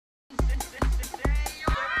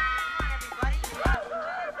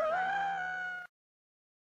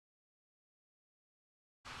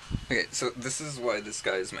Okay, so this is why this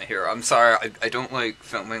guy is my hero. I'm sorry, I don't like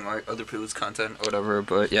filming like other people's content or whatever,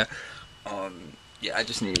 but yeah. Yeah, I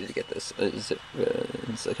just needed to get this. Is it,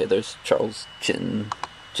 it's, okay, there's Charles Jin.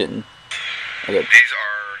 Okay. These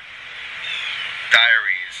are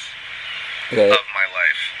diaries of my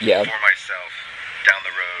life for myself down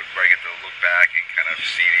the road, where I get to look back and kind of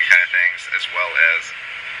see these kind of things, as well as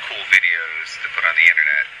cool videos to put on the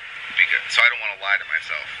internet. So I don't want to lie to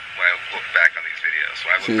myself when I look back on these videos. So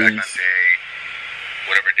I look back on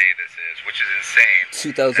whatever day this is, which is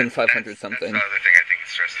insane. 2,500 something. That's another thing I think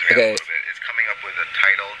stresses me out a little bit. It's coming up with a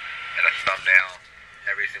title and a thumbnail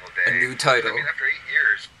every single day. A new title. I mean, after 8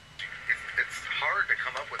 years, it's hard to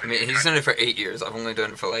come up with. He's done it for 8 years. I've only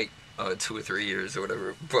done it for like 2 or 3 years or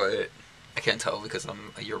whatever. But I can't tell because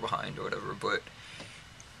I'm a year behind or whatever. But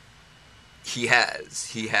he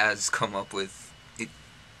has come up with it.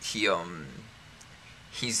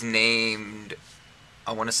 He's named,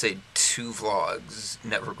 I want to say, 2 vlogs,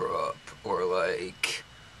 Never Grow Up, or like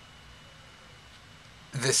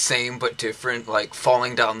the same but different, like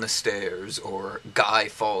Falling Down the Stairs, or Guy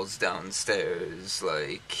Falls Downstairs,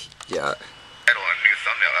 like, yeah. Title a new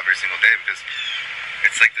thumbnail every single day, because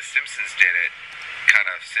it's like The Simpsons did it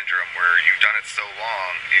kind of syndrome, where you've done it so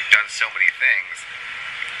long, you've done so many things,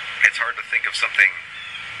 it's hard to think of something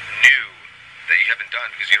new that you haven't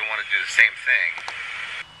done because you don't want to do the same thing.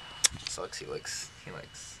 Sucks. He likes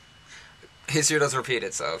history does repeat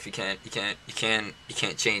itself. You can't change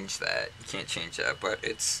that. You can't change that. But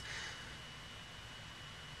it's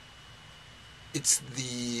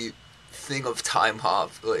the thing of time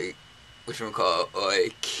hop, like, whatchamacallit,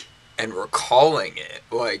 like, and recalling it,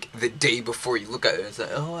 like, the day before you look at it, it's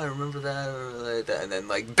like, oh, I remember that, or like that, and then,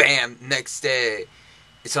 like, bam, next day,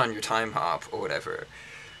 it's on your time hop, or whatever.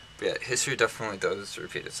 But yeah, history definitely does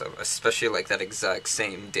repeat itself, especially, like, that exact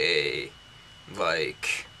same day,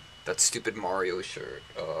 like, that stupid Mario shirt.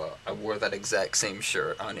 I wore that exact same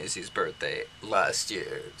shirt on Izzy's birthday last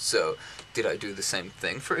year. So, did I do the same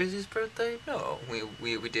thing for Izzy's birthday? No, we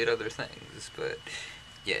did other things. But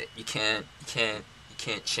yeah, you can't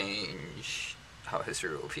change how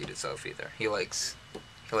history will repeat itself either. He likes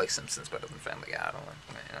Simpsons better than Family Guy. I don't know.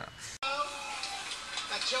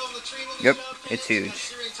 Yep, it's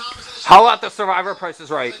huge. How about the Survivor Price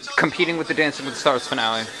is Right? Competing with the Dancing with the Stars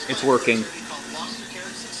finale. It's working.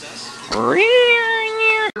 Oh,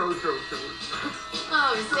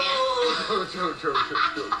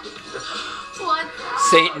 what?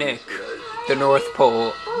 Saint Nick, the North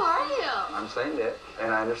Pole. Who are you? I'm Saint Nick,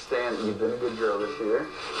 and I understand you've been a good girl this year.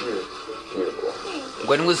 You're beautiful.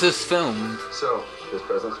 When was this filmed? So, this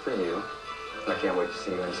present's for you. I can't wait to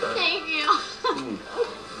see you inside. Thank you.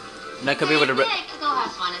 And I could be able to. Nick, go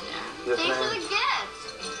have fun in there. Yes, Thanks for the gift.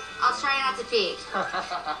 I'll try not to peek.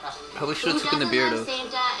 Probably should have taken the beard off. Who doesn't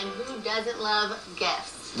love Santa and who doesn't love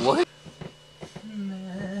gifts? What?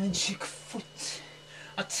 Magic foot,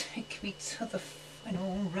 take me to the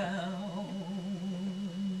final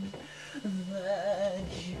round.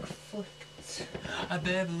 Magic foot, I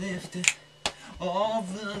better lift it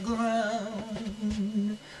off the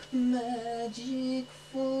ground. Magic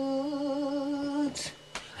foot,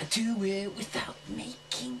 I do it without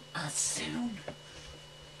making a sound.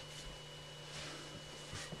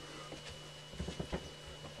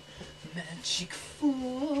 Magic foot,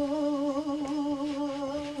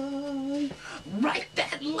 write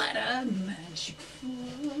that letter. Magic foot,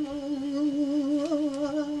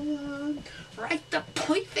 write the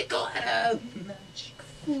perfect letter. Magic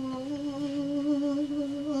foot,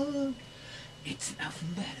 it's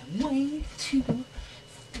nothing but a way to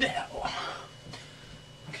spell.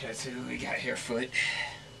 Okay, so we got here, foot.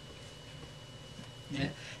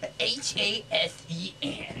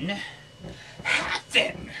 H-A-S-E-N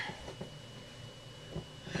hyphen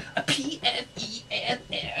a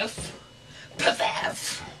P-F-E-F-F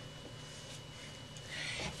P-F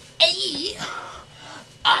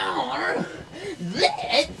A-R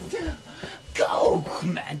let's go.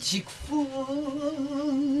 Magic foot,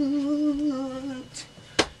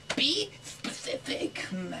 be specific.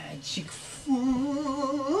 Magic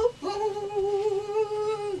foot,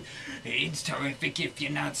 it's terrific if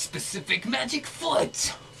you're not specific. Magic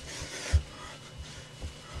foot,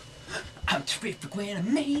 I'm terrific when I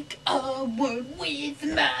make a word with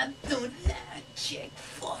my foot. Magic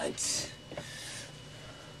foot.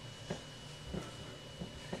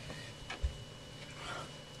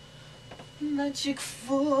 Magic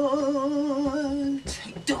foot,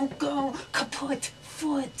 don't go kaput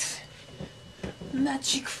foot.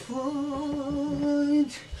 Magic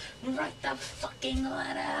foot, write the fucking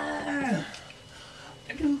letter.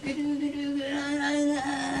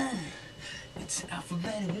 It's an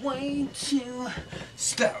alphabetic way to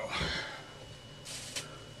spell.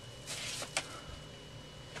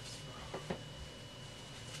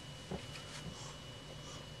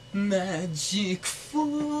 Magic foot.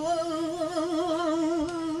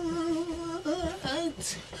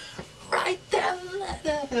 Write that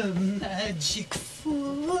letter. Magic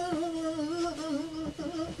foot.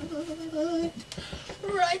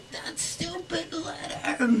 Write that stupid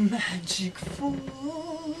letter. Magic foot.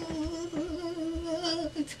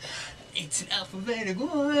 It's an alphabetic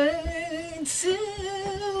way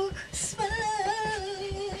to